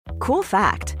Cool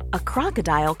fact, a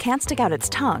crocodile can't stick out its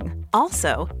tongue.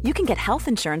 Also, you can get health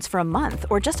insurance for a month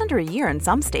or just under a year in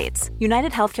some states.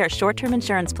 United Healthcare short-term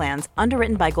insurance plans,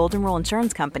 underwritten by Golden Rule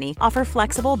Insurance Company, offer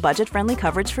flexible, budget-friendly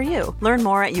coverage for you. Learn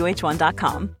more at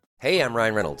uh1.com. Hey, I'm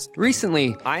Ryan Reynolds.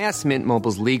 Recently, I asked Mint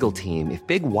Mobile's legal team if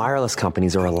big wireless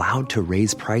companies are allowed to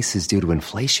raise prices due to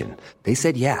inflation. They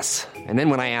said yes. And then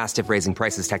when I asked if raising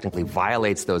prices technically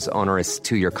violates those onerous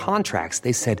two-year contracts,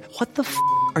 they said, "What the f***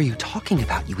 are you talking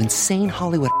about, you insane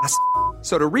Hollywood ass?"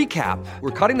 So to recap,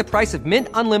 we're cutting the price of Mint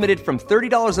Unlimited from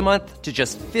 $30 a month to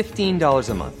just $15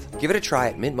 a month. Give it a try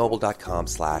at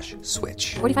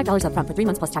mintmobile.com/switch. $45 up front for 3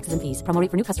 months plus taxes and fees. Promo rate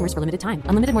for new customers for limited time.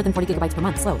 Unlimited more than 40 gigabytes per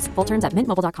month. Slows full terms at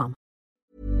mintmobile.com.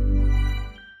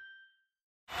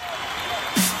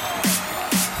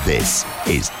 This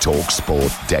is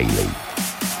TalkSport Daily.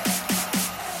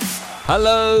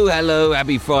 Hello,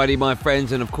 happy Friday, my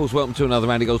friends, and of course, welcome to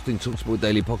another Andy Goldstein TalkSport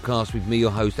Daily podcast with me,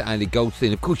 your host, Andy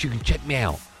Goldstein. Of course, you can check me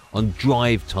out on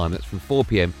Drive Time. That's from 4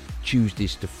 p.m,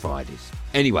 Tuesdays to Fridays.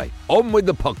 Anyway, on with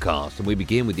the podcast, and we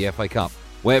begin with the FA Cup,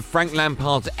 where Frank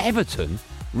Lampard's Everton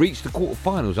reached the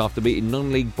quarterfinals after beating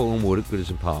non-league Boreham at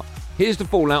Goodison Park. Here's the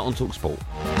fallout on TalkSport.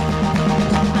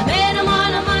 I met him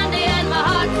on a Monday and my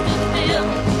heart stood still.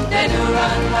 They do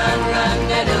run,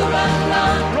 they do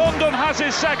run. Rondon has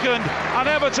his second, and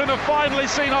Everton have finally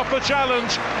seen off the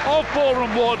challenge of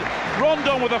Boreham Wood.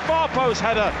 Rondon with a far post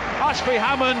header. Ashby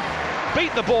Hammond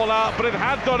beat the ball out, but it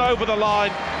had gone over the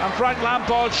line, and Frank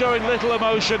Lampard showing little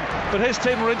emotion, but his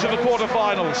team are into the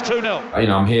quarterfinals, 2-0.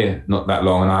 I'm here not that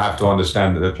long, and I have to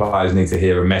understand that the players need to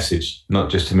hear a message, not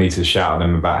just to me to shout at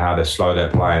them about how they're slow they're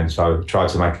playing. So try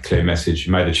to make a clear message.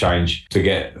 Made a change to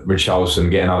get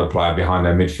Richarlison, get another player behind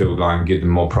their midfield line, give them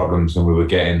more problems than we were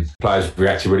getting. Players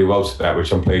reacted really well to that,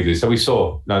 which I'm pleased with. So we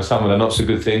saw some of the not so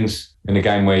good things in a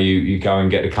game where you go and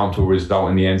get the comfortable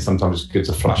result in the end. Sometimes it's good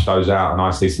to flush those out, and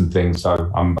I see some things.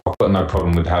 So I've got no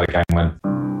problem with how the game went.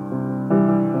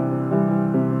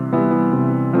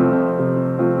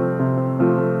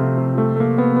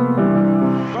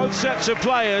 Both sets of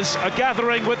players are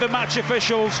gathering with the match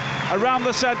officials around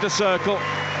the centre circle,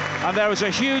 and there is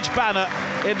a huge banner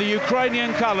in the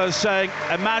Ukrainian colours saying,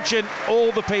 "Imagine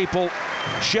all the people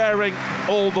sharing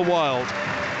all the world."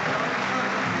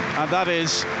 And that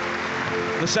is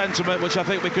the sentiment which I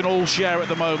think we can all share at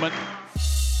the moment.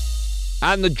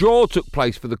 And the draw took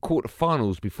place for the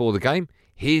quarterfinals before the game.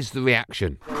 Here's the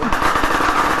reaction.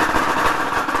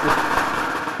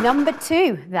 Number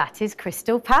 2, that is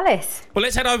Crystal Palace. Well,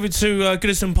 let's head over to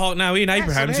Goodison Park now. Ian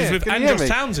Abrahams is with Andros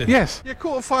Townsend. Yes. Yeah,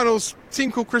 quarterfinals,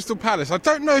 team called Crystal Palace. I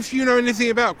don't know if you know anything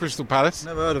about Crystal Palace.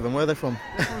 Never heard of them. Where are they from?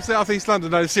 From South East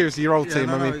London. No, seriously, your old team.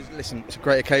 Listen, it's a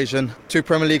great occasion. 2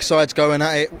 Premier League sides going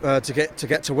at it to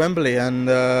get to Wembley, and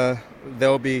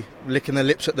they'll be licking their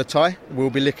lips at the tie.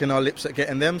 We'll be licking our lips at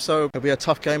getting them. So it'll be a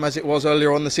tough game as it was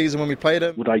earlier on the season when we played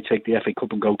them. Would I take the FA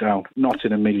Cup and go down? Not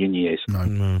in a million years.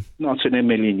 No. Not in a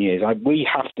million years. We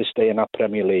have to stay in that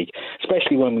Premier League,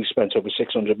 especially when we've spent over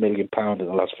 £600 million in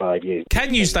the last 5 years.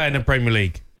 Can you stay in the Premier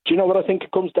League? Do you know what I think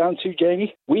it comes down to,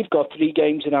 Jamie? We've got 3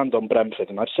 games in hand on Brentford,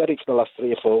 and I've said it for the last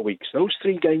 3 or 4 weeks. Those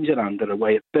 3 games in hand are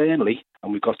away at Burnley,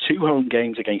 and we've got 2 home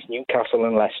games against Newcastle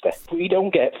and Leicester. If we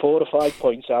don't get 4 or 5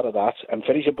 points out of that and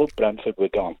finish above Brentford, we're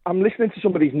gone. I'm listening to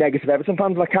some of these negative Everton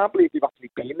fans, and I can't believe they've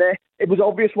actually been there. It was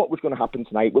obvious what was going to happen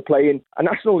tonight. We're playing a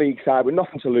National League side with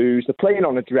nothing to lose. They're playing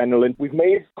on adrenaline. We've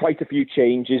made quite a few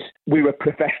changes. We were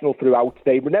professional throughout.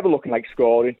 They were never looking like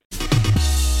scoring.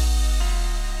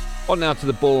 On now to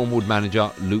the Boreham Wood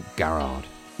manager, Luke Garrard.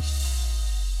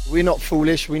 We're not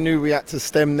foolish. We knew we had to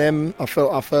stem them. I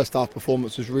felt our first half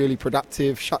performance was really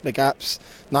productive, shut the gaps,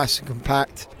 nice and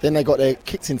compact. Then they got their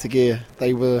kicks into gear.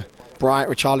 They were bright.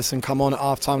 Richarlison come on at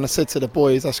half-time. And I said to the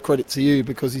boys, that's credit to you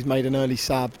because he's made an early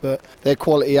sub. But their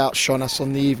quality outshone us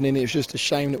on the evening. It was just a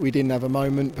shame that we didn't have a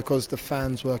moment because the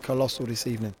fans were colossal this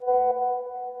evening.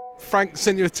 Frank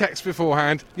sent you a text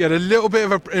beforehand. You had a little bit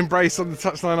of an embrace on the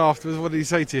touchline afterwards. What did he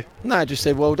say to you? No, I just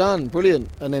said, well done, brilliant.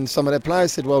 And then some of their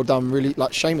players said, well done, really. Like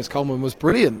Seamus Coleman was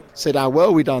brilliant. Said how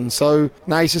well we done. So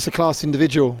now he's just a class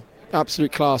individual.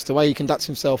 Absolute class. The way he conducts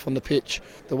himself on the pitch,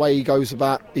 the way he goes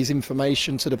about his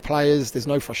information to the players, there's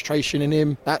no frustration in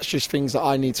him. That's just things that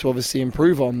I need to obviously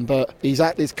improve on. But he's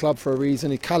at this club for a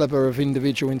reason, his calibre of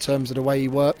individual in terms of the way he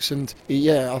works. And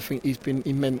I think he's been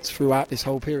immense throughout this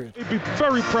whole period. He'd be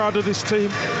very proud of this team.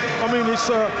 I mean, it's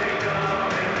a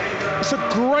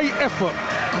great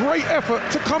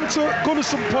effort to come to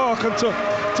Goodison Park and to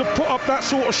put up that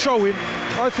sort of showing.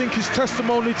 I think is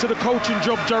testimony to the coaching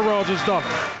job Gerrard has done.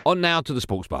 On now to the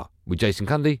Sports Bar with Jason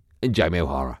Cundy and Jamie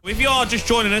O'Hara. If you are just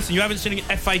joining us and you haven't seen the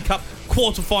FA Cup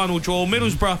quarter-final draw.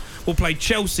 Middlesbrough will play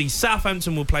Chelsea.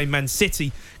 Southampton will play Man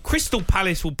City. Crystal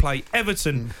Palace will play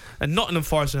Everton. And Nottingham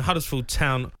Forest and Huddersfield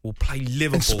Town will play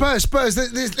Liverpool. And Spurs,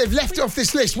 they've left it off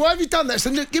this list. Why have you done that?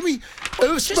 So give me,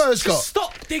 who have Spurs got? Just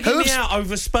stop digging me out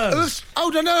over Spurs.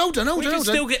 Hold on. We can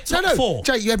still get top four.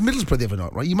 Jay, you had Middlesbrough the other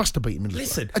night, right? You must have beaten Middlesbrough.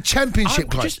 Listen, a championship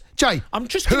club. Jay, I'm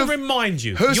just going to remind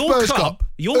you. Who Spurs got?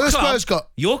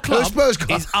 Your club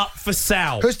is up for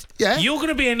sale. You're going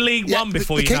to be in League One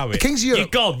before you know it. Kings of Europe. You're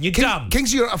gone. You're done.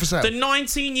 Kings of Europe up for sale. The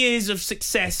 19 years of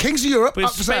success. Kings of Europe we're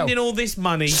up for sale. spending all this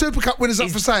money. Super Cup winners up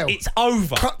for sale. It's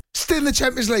over. Still in the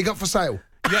Champions League up for sale.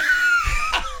 Yeah.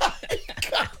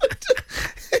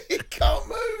 He can't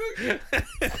move.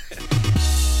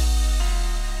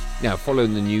 Now,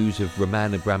 following the news of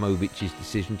Roman Abramovich's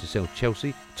decision to sell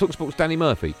Chelsea, TalkSport's Danny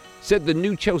Murphy said the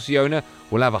new Chelsea owner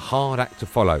will have a hard act to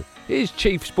follow. Here's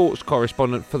Chief Sports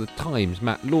Correspondent for The Times,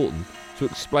 Matt Lawton, to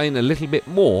explain a little bit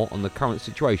more on the current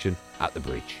situation at the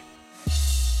Bridge.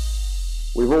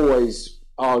 We've always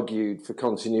argued for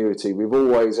continuity. We've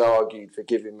always argued for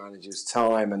giving managers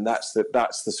time, and that's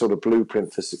the sort of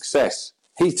blueprint for success.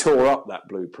 He tore up that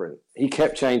blueprint. He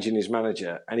kept changing his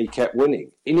manager, and he kept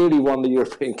winning. He nearly won the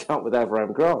European Cup with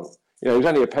Abraham Grant. He was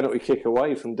only a penalty kick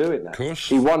away from doing that. Of course.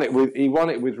 He won it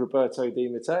with Roberto Di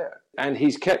Matteo. And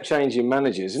he's kept changing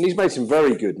managers, and he's made some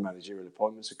very good managerial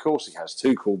appointments. Of course he has.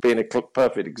 Tuchel being a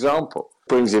perfect example.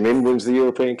 Brings him in, wins the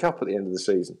European Cup at the end of the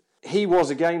season. He was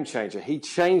a game changer. He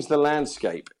changed the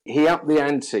landscape. He upped the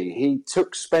ante. He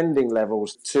took spending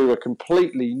levels to a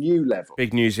completely new level.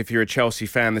 Big news if you're a Chelsea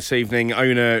fan this evening.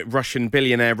 Owner, Russian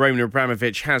billionaire Roman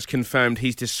Abramovich has confirmed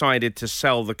he's decided to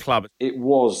sell the club. It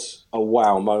was a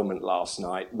wow moment last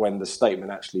night when the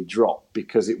statement actually dropped,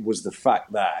 because it was the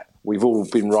fact that we've all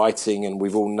been writing and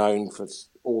we've all known for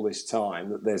all this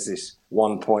time that there's this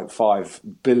 £1.5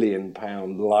 billion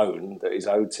loan that is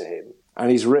owed to him. And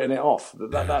he's written it off.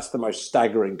 That's the most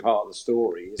staggering part of the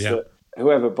story, is that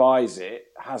whoever buys it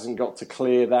hasn't got to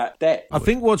clear that debt. I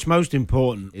think what's most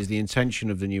important is the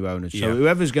intention of the new owners. So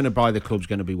whoever's going to buy the club's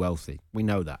going to be wealthy. We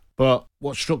know that. But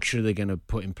what structure are they going to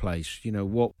put in place?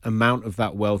 What amount of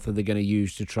that wealth are they going to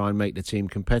use to try and make the team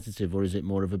competitive? Or is it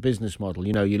more of a business model?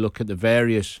 You look at the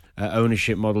various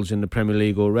ownership models in the Premier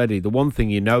League already. The one thing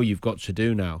you've got to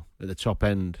do now at the top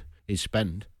end is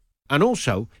spend. And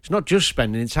also, it's not just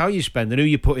spending, it's how you spend and who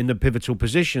you put in the pivotal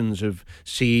positions of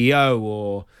CEO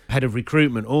or head of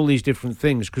recruitment, all these different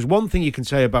things. Because one thing you can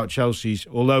say about Chelsea's,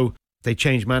 although they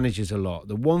change managers a lot,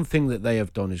 the one thing that they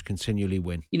have done is continually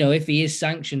win. If he is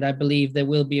sanctioned, I believe there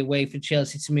will be a way for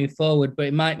Chelsea to move forward, but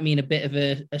it might mean a bit of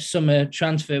a summer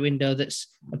transfer window that's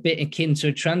a bit akin to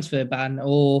a transfer ban,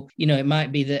 or, it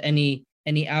might be that any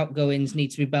outgoings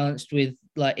need to be balanced with,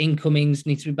 like, incomings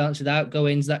need to be balanced with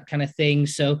outgoings, that kind of thing.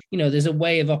 So, there's a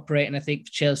way of operating, I think,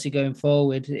 for Chelsea going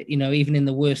forward, even in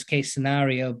the worst case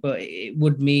scenario, but it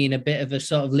would mean a bit of a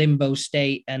sort of limbo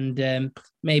state and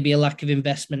maybe a lack of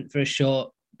investment for a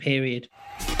short period.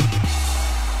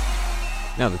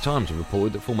 Now, the Times have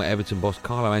reported that former Everton boss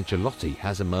Carlo Ancelotti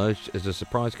has emerged as a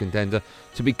surprise contender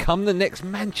to become the next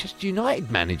Manchester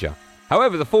United manager.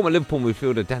 However, the former Liverpool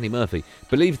midfielder Danny Murphy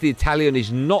believes the Italian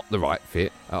is not the right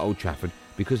fit at Old Trafford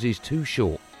because he's too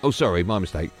short. Oh, sorry, my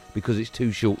mistake. Because it's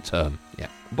too short term. Yeah,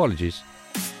 apologies.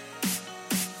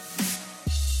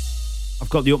 I've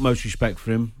got the utmost respect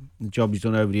for him. The job he's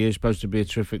done over the years, supposed to be a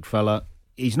terrific fella.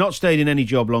 He's not stayed in any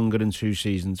job longer than 2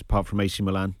 seasons, apart from AC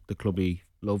Milan, the club he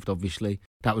loved, obviously.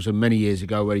 That was many years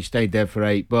ago where he stayed there for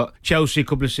 8. But Chelsea a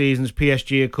couple of seasons,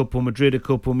 PSG a couple, Madrid a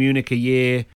couple, Munich a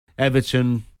year,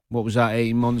 Everton, what was that,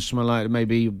 18 months, something like that,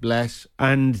 maybe less.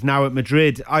 And now at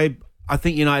Madrid, I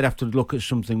think United have to look at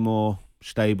something more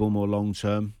stable, more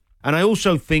long-term. And I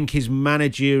also think his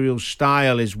managerial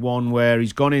style is one where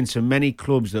he's gone into many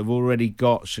clubs that have already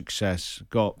got success,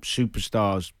 got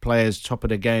superstars, players top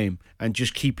of the game, and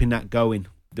just keeping that going.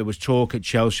 There was talk at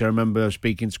Chelsea, I remember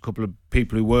speaking to a couple of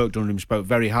people who worked under him, spoke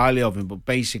very highly of him, but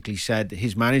basically said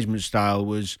his management style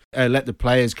was let the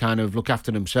players kind of look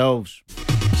after themselves.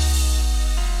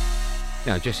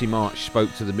 Now, Jesse Marsch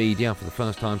spoke to the media for the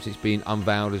first time since being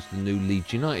unveiled as the new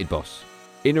Leeds United boss.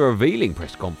 In a revealing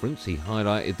press conference, he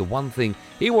highlighted the one thing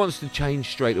he wants to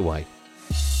change straight away.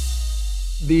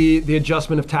 The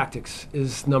adjustment of tactics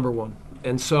is number one.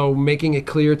 And so making it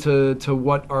clear to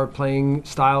what our playing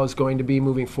style is going to be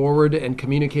moving forward and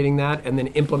communicating that and then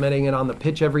implementing it on the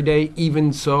pitch every day,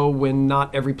 even so when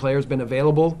not every player has been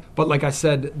available. But like I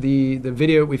said, the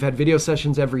video, we've had video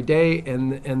sessions every day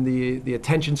and the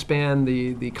attention span,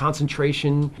 the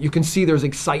concentration, you can see there's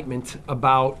excitement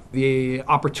about the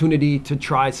opportunity to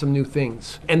try some new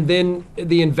things. And then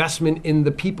the investment in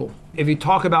the people. If you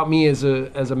talk about me as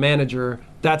a manager,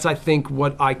 that's, I think,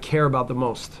 what I care about the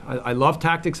most. I love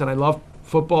tactics and I love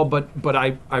football, but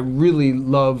I really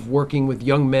love working with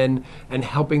young men and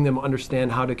helping them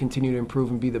understand how to continue to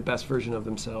improve and be the best version of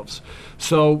themselves.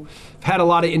 So I've had a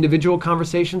lot of individual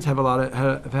conversations, have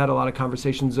had a lot of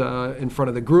conversations in front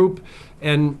of the group,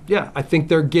 and yeah, I think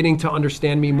they're getting to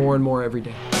understand me more and more every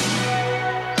day.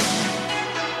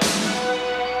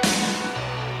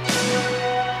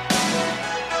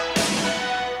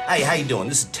 Hey, how you doing?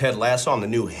 This is Ted Lasso. I'm the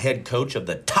new head coach of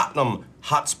the Tottenham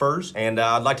Hotspurs, and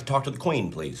I'd like to talk to the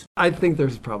Queen, please. I think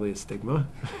there's probably a stigma.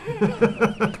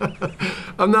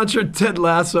 I'm not sure Ted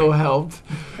Lasso helped.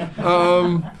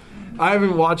 I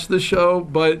haven't watched the show,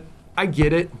 but I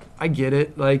get it.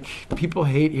 Like, people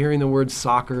hate hearing the word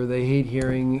soccer. They hate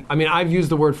hearing... I mean, I've used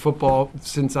the word football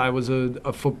since I was a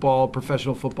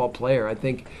professional football player. I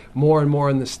think more and more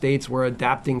in the States, we're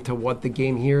adapting to what the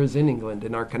game here is in England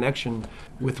and our connection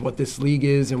with what this league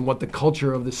is and what the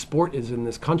culture of the sport is in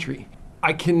this country.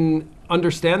 I can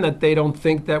understand that they don't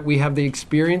think that we have the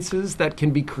experiences that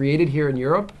can be created here in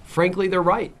Europe. Frankly, they're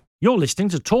right. You're listening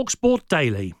to TalkSport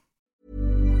Daily.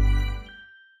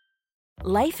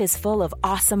 Life is full of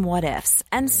awesome what-ifs,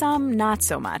 and some not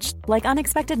so much, like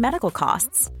unexpected medical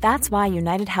costs. That's why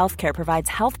United Healthcare provides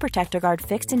Health Protector Guard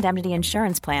fixed indemnity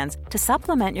insurance plans to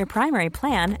supplement your primary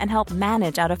plan and help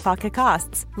manage out-of-pocket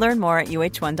costs. Learn more at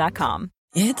uh1.com.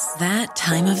 It's that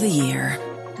time of the year.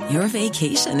 Your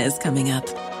vacation is coming up.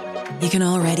 You can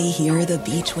already hear the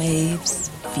beach waves,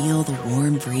 feel the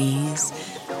warm breeze,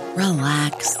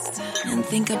 relax, and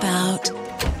think about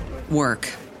work.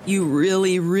 You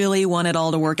really, really want it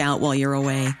all to work out while you're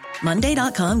away.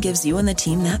 Monday.com gives you and the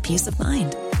team that peace of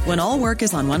mind. When all work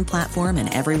is on one platform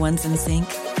and everyone's in sync,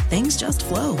 things just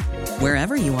flow.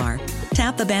 Wherever you are,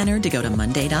 tap the banner to go to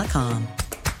Monday.com.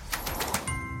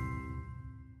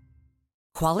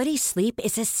 Quality sleep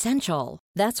is essential.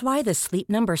 That's why the Sleep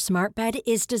Number Smart Bed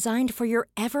is designed for your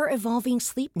ever-evolving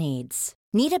sleep needs.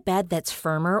 Need a bed that's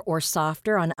firmer or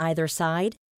softer on either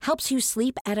side? Helps you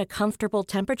sleep at a comfortable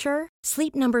temperature?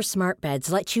 Sleep Number Smart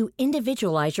Beds let you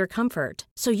individualize your comfort,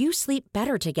 so you sleep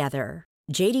better together.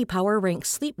 J.D. Power ranks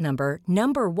Sleep Number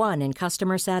number 1 in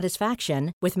customer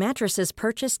satisfaction with mattresses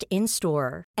purchased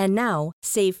in-store. And now,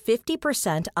 save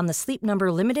 50% on the Sleep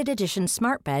Number Limited Edition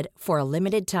Smart Bed for a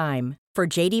limited time. For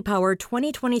J.D. Power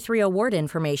 2023 award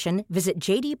information, visit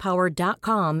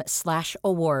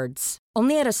jdpower.com/awards.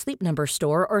 Only at a Sleep Number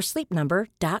store or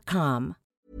sleepnumber.com.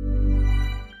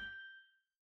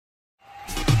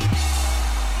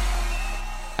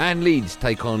 And Leeds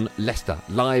take on Leicester,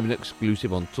 live and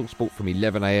exclusive on TalkSport from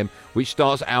 11 a.m, which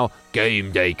starts our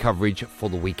game day coverage for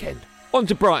the weekend. On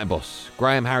to Brighton boss,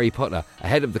 Graham Harry Potter,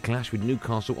 ahead of the clash with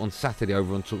Newcastle on Saturday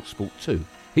over on TalkSport 2.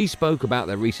 He spoke about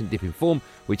their recent dip in form,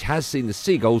 which has seen the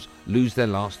Seagulls lose their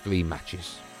last 3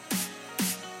 matches.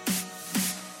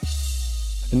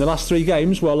 In the last 3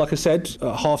 games, well, like I said,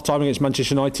 at half-time against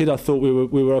Manchester United, I thought we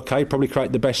were okay, probably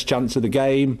created the best chance of the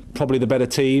game, probably the better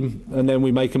team, and then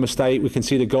we make a mistake, we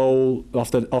concede a goal,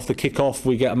 off the kick-off,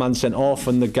 we get a man sent off,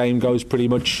 and the game goes pretty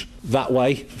much that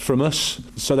way from us.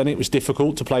 So then it was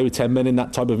difficult to play with 10 men in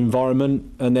that type of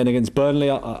environment. And then against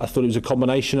Burnley, I thought it was a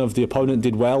combination of the opponent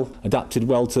did well, adapted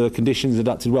well to the conditions,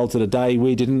 adapted well to the day.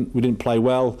 We didn't play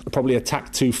well, probably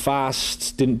attacked too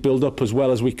fast, didn't build up as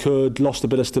well as we could, lost a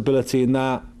bit of stability in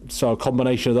that. So a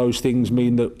combination of those things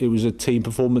mean that it was a team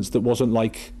performance that wasn't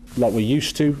like we're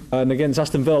used to. And against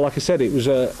Aston Villa, like I said, it was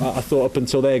I thought up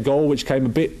until their goal, which came a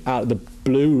bit out of the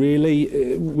blue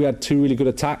really, we had 2 really good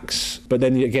attacks, but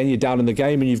then again you're down in the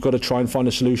game and you've got to try and find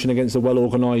a solution against a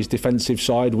well-organised defensive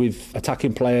side with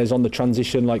attacking players on the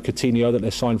transition like Coutinho that they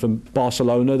signed from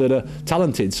Barcelona that are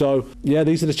talented. So yeah,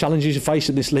 these are the challenges you face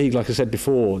in this league. Like I said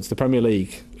before, it's the Premier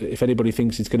League. If anybody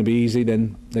thinks it's going to be easy,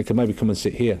 then they can maybe come and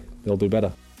sit here. They'll do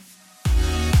better.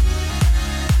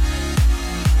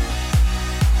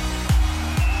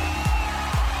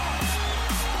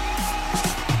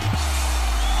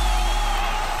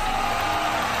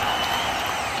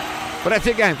 But that's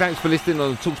it, gang. Thanks for listening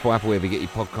on the TalkSport app, wherever you get your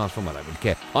podcast from. I don't really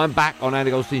care. I'm back on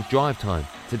Andy Goldstein's Drive Time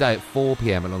today at 4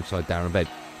 p.m. alongside Darren Bed.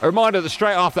 A reminder that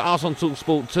straight after us on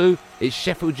TalkSport 2, it's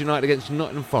Sheffield United against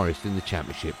Nottingham Forest in the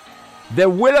Championship. There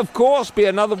will, of course, be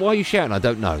another... Why are you shouting? I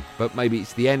don't know. But maybe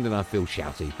it's the end and I feel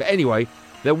shouty. But anyway,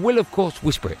 there will, of course...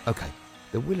 Whisper it. OK.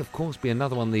 There will, of course, be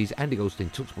another one of these Andy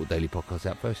Goldstein TalkSport Daily podcasts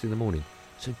out first in the morning.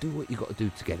 So do what you got to do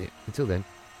to get it. Until then,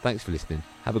 thanks for listening.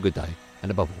 Have a good day.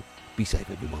 And above all, be safe,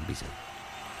 everyone. Be safe.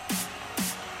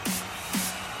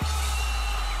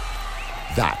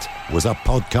 That was a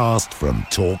podcast from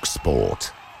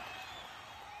TalkSport.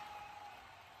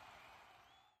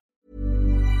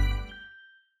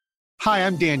 Hi,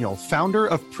 I'm Daniel, founder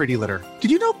of Pretty Litter.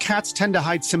 Did you know cats tend to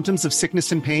hide symptoms of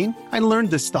sickness and pain? I learned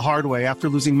this the hard way after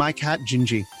losing my cat,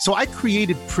 Gingy. So I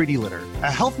created Pretty Litter,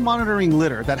 a health monitoring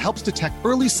litter that helps detect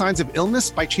early signs of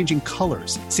illness by changing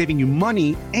colors, saving you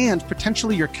money and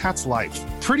potentially your cat's life.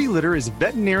 Pretty Litter is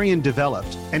veterinarian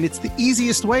developed, and it's the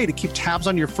easiest way to keep tabs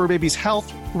on your fur baby's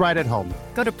health right at home.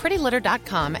 Go to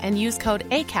prettylitter.com and use code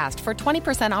ACAST for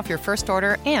 20% off your first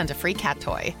order and a free cat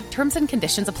toy. Terms and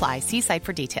conditions apply. See site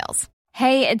for details.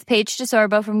 Hey, it's Paige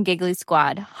DeSorbo from Giggly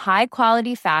Squad. High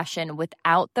quality fashion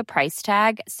without the price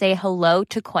tag. Say hello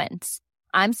to Quince.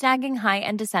 I'm snagging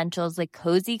high-end essentials like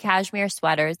cozy cashmere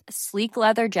sweaters, sleek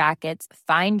leather jackets,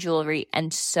 fine jewelry,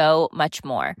 and so much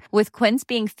more. With Quince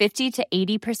being 50 to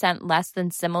 80% less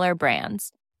than similar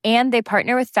brands. And they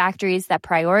partner with factories that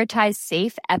prioritize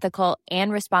safe, ethical,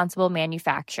 and responsible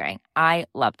manufacturing. I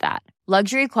love that.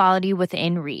 Luxury quality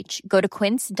within reach. Go to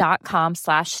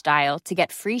quince.com/style to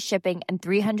get free shipping and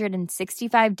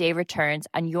 365-day returns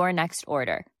on your next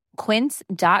order.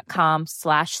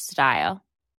 Quince.com/style.